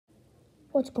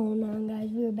What's going on, guys?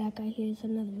 We are back out here with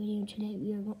another video. Today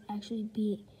we are actually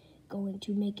going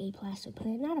to make a plastic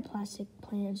plant. Not a plastic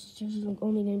plant, it's just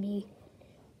only going to be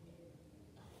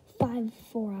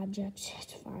 4 objects.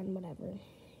 It's fine, whatever.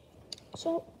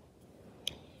 So,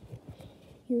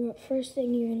 your first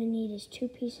thing you're going to need is 2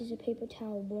 pieces of paper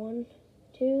towel. 1,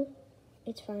 2.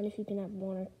 It's fine if you can have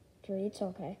 1 or 3, it's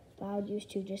okay. But I would use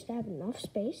 2 just to have enough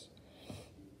space.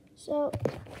 So,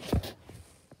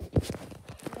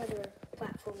 whatever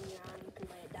platform you're on, you can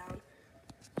lay it down.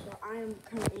 So I am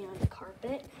currently on the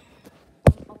carpet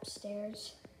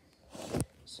upstairs.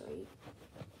 So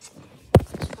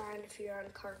it's fine if you're on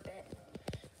carpet.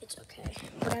 It's okay.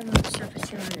 Whatever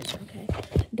surface you're on, it's okay.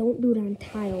 Don't do it on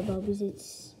tile though,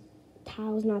 because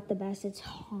tile's not the best. It's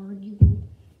hard. You can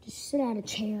just sit at a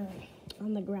chair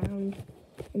on the ground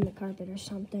in the carpet or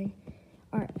something.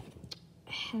 All right.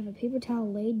 Have a paper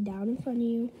towel laid down in front of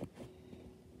you.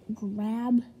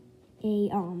 Grab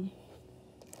a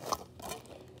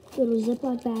little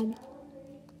Ziploc bag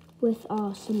with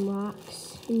some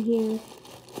rocks in here.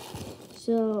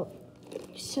 So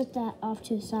set that off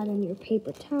to the side on your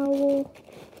paper towel.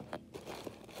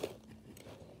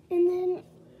 And then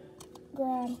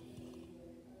grab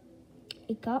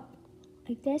a cup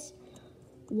like this.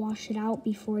 Wash it out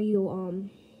before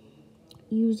you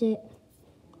use it.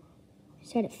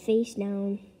 Set it face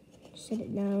down. Set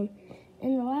it down.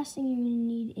 And the last thing you're going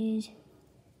to need is,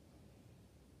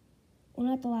 well,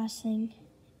 not the last thing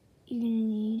you're going to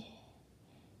need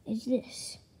is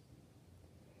this.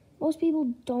 Most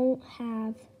people don't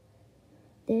have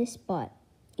this, but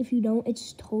if you don't,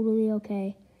 it's totally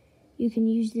okay. You can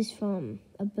use this from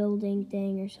a building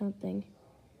thing or something.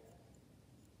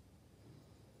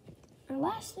 Our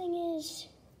last thing is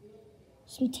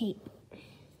some tape. You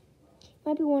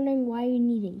might be wondering why you're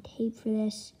needing tape for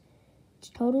this. It's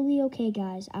totally okay,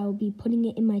 guys. I will be putting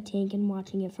it in my tank and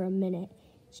watching it for a minute.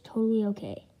 It's totally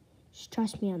okay. Just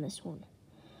trust me on this one.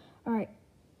 All right,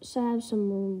 so I have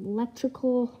some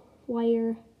electrical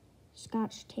wire,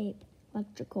 Scotch tape,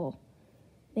 electrical.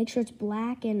 Make sure it's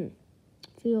black and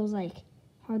feels like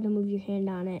hard to move your hand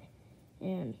on it.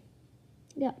 And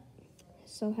yeah,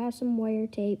 so have some wire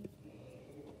tape.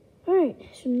 All right,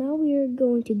 so now we are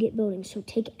going to get building. So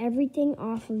take everything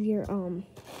off of your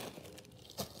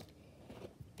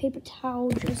paper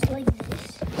towel just like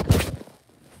this.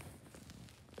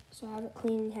 So have it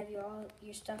clean, have all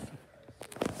your stuff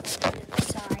on the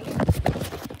side.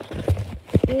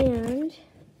 And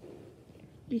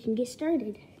you can get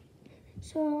started.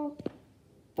 So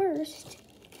first,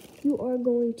 you are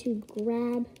going to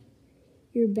grab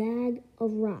your bag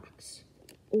of rocks.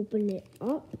 Open it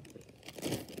up.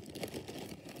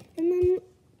 And then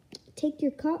take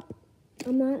your cup.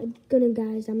 I'm not gonna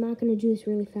do this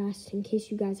really fast in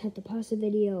case you guys have to pause the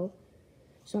video.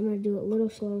 So I'm gonna do it a little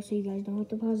slow so you guys don't have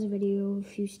to pause the video.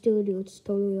 If you still do, it's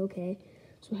totally okay.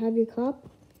 So have your cup,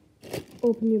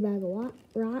 open your bag of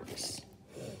rocks,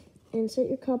 and set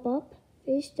your cup up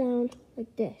face down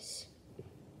like this.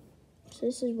 So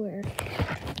this is where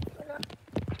we're gonna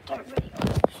start video.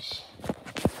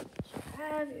 So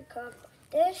have your cup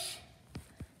like this,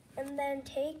 and then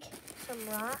take some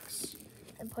rocks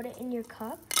and put it in your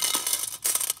cup,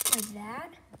 like that.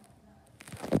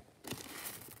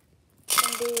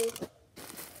 And do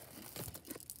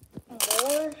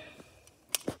more.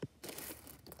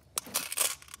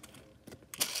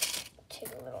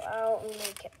 Take a little out and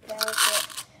make it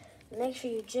balance it. Make sure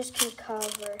you just can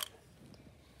cover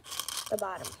the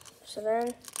bottom. So then,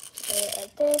 lay it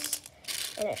like this,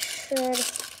 and it should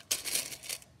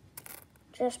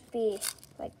just be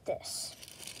like this.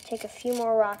 Take a few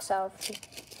more rocks out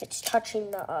if it's touching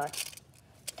the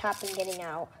top and getting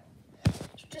out.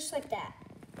 Just like that.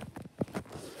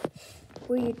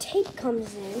 Where your tape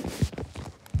comes in,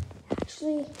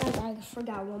 actually, I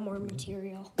forgot one more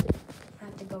material. I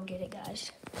have to go get it,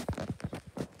 guys.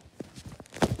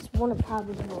 It's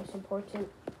probably the most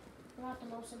important. Not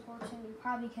the most important. You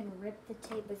probably can rip the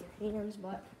tape with your hands,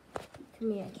 but to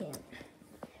me, I can't.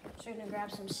 So you're gonna grab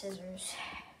some scissors.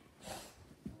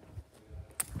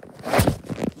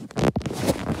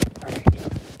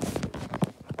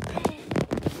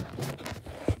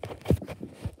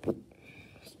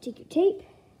 Take your tape,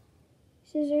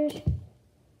 scissors,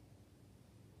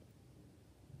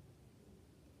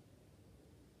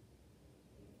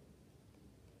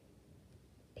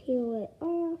 peel it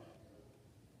off,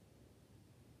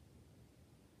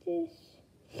 this,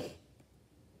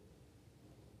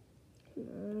 come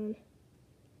on,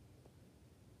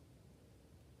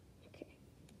 okay,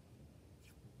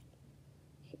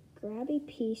 grab a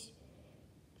piece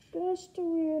just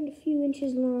around a few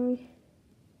inches long,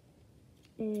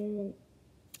 and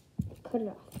cut it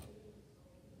off.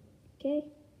 Okay?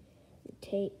 You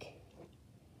take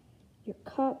your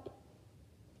cup,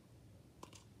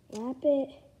 wrap it,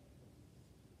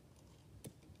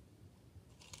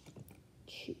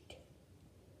 shoot,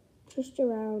 twist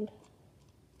around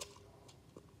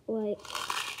like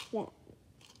that.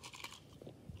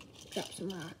 Drop some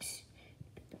rocks.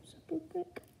 Pick those up real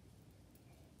quick.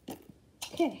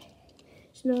 Okay,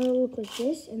 so now it'll look like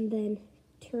this, and then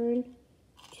turn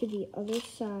to the other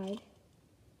side.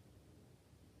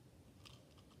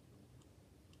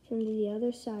 Turn to the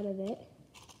other side of it,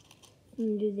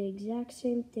 and do the exact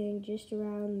same thing, just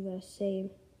around the same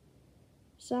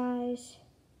size.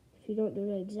 If you don't do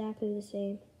it exactly the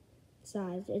same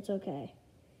size, it's okay.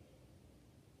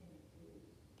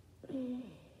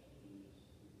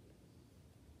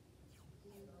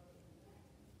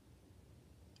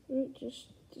 Just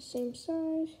the same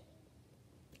size.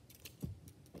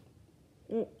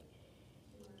 So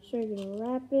you're gonna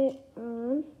wrap it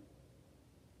on.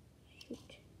 Shoot.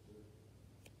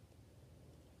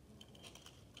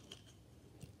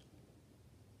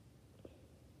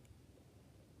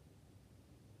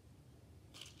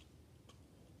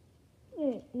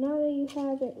 Alright, now that you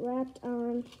have it wrapped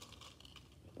on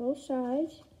both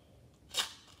sides,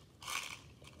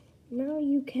 now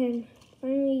you can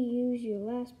finally use your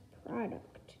last product.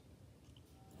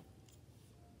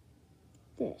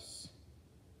 This.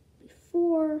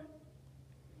 Before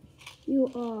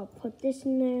you put this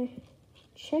in there,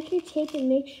 check your tape and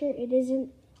make sure it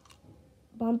isn't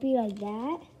bumpy like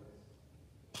that,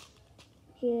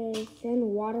 because then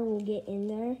water will get in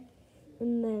there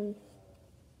and then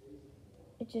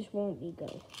it just won't be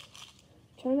good.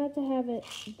 Try not to have it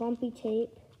bumpy tape,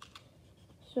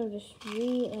 so just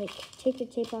take the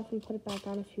tape off and put it back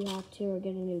on if you have to, or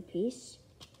get a new piece.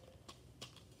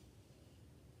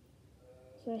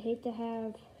 So I hate to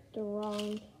have the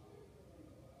wrong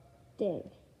thing.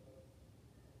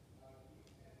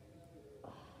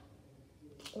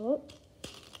 Oh,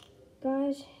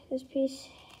 guys, this piece,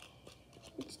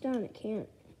 it's done. It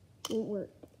won't work.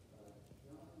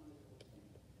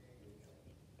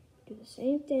 Do the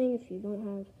same thing if you don't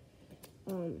have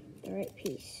the right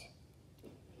piece.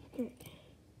 Right.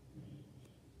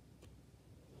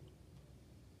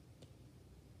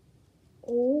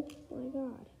 Oh my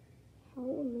God, how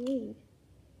annoying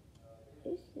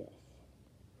is this?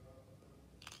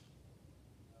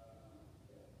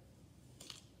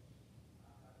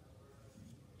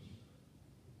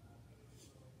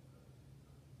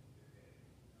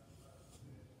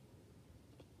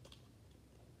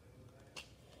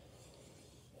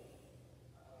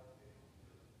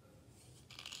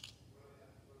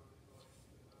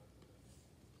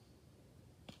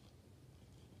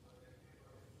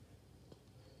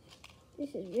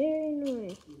 This is very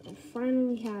annoying. I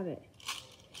finally have it.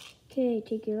 Okay,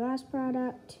 take your last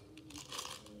product,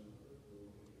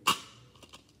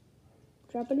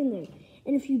 drop it in there.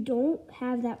 And if you don't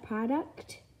have that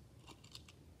product,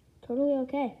 totally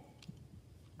okay.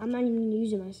 I'm not even gonna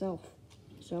use it myself.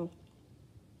 So,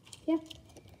 yeah.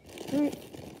 All right,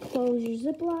 close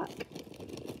your Ziploc.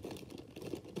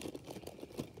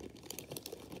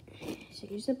 Set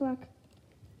your Ziploc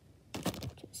to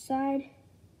the side.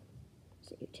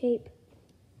 Set your tape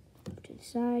to the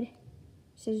side.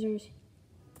 Scissors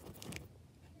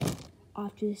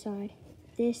off to the side.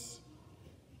 This,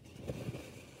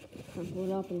 crumple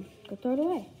it up and go throw it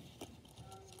away.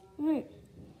 All right.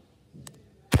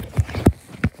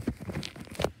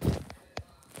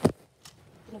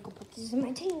 I'm gonna go put this in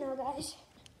my tank now, guys.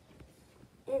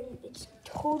 And it's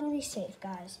totally safe,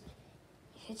 guys.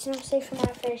 If it's not safe for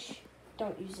my fish,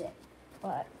 don't use it.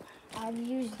 But I've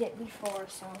used it before,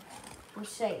 so we're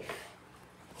safe.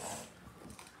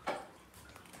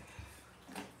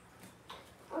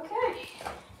 Okay.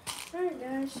 Alright,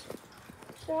 guys.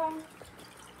 So,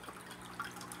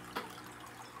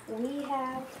 we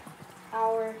have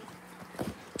our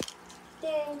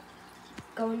thing.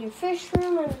 Go in your fish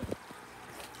room and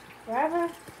wherever,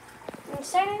 and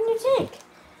set it in your tank.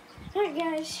 Alright,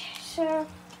 guys. So,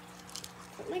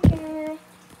 put my camera.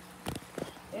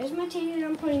 There's my tank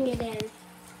I'm putting it in.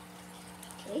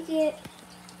 Take it.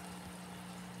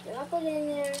 Drop it in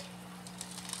there.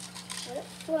 Let it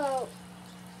float.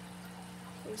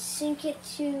 And sink it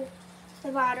to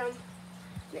the bottom.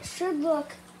 And it should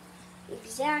look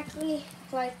exactly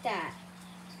like that.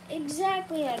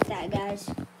 Exactly like that, guys.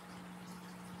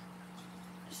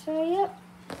 So, yep.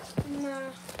 I'm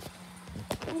gonna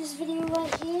end this video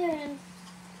right here, and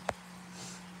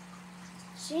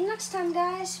see you next time,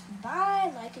 guys.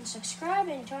 Bye. Like and subscribe,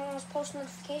 and turn on those post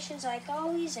notifications like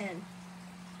always, and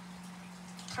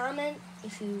comment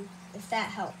if that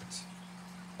helped.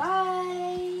 Bye.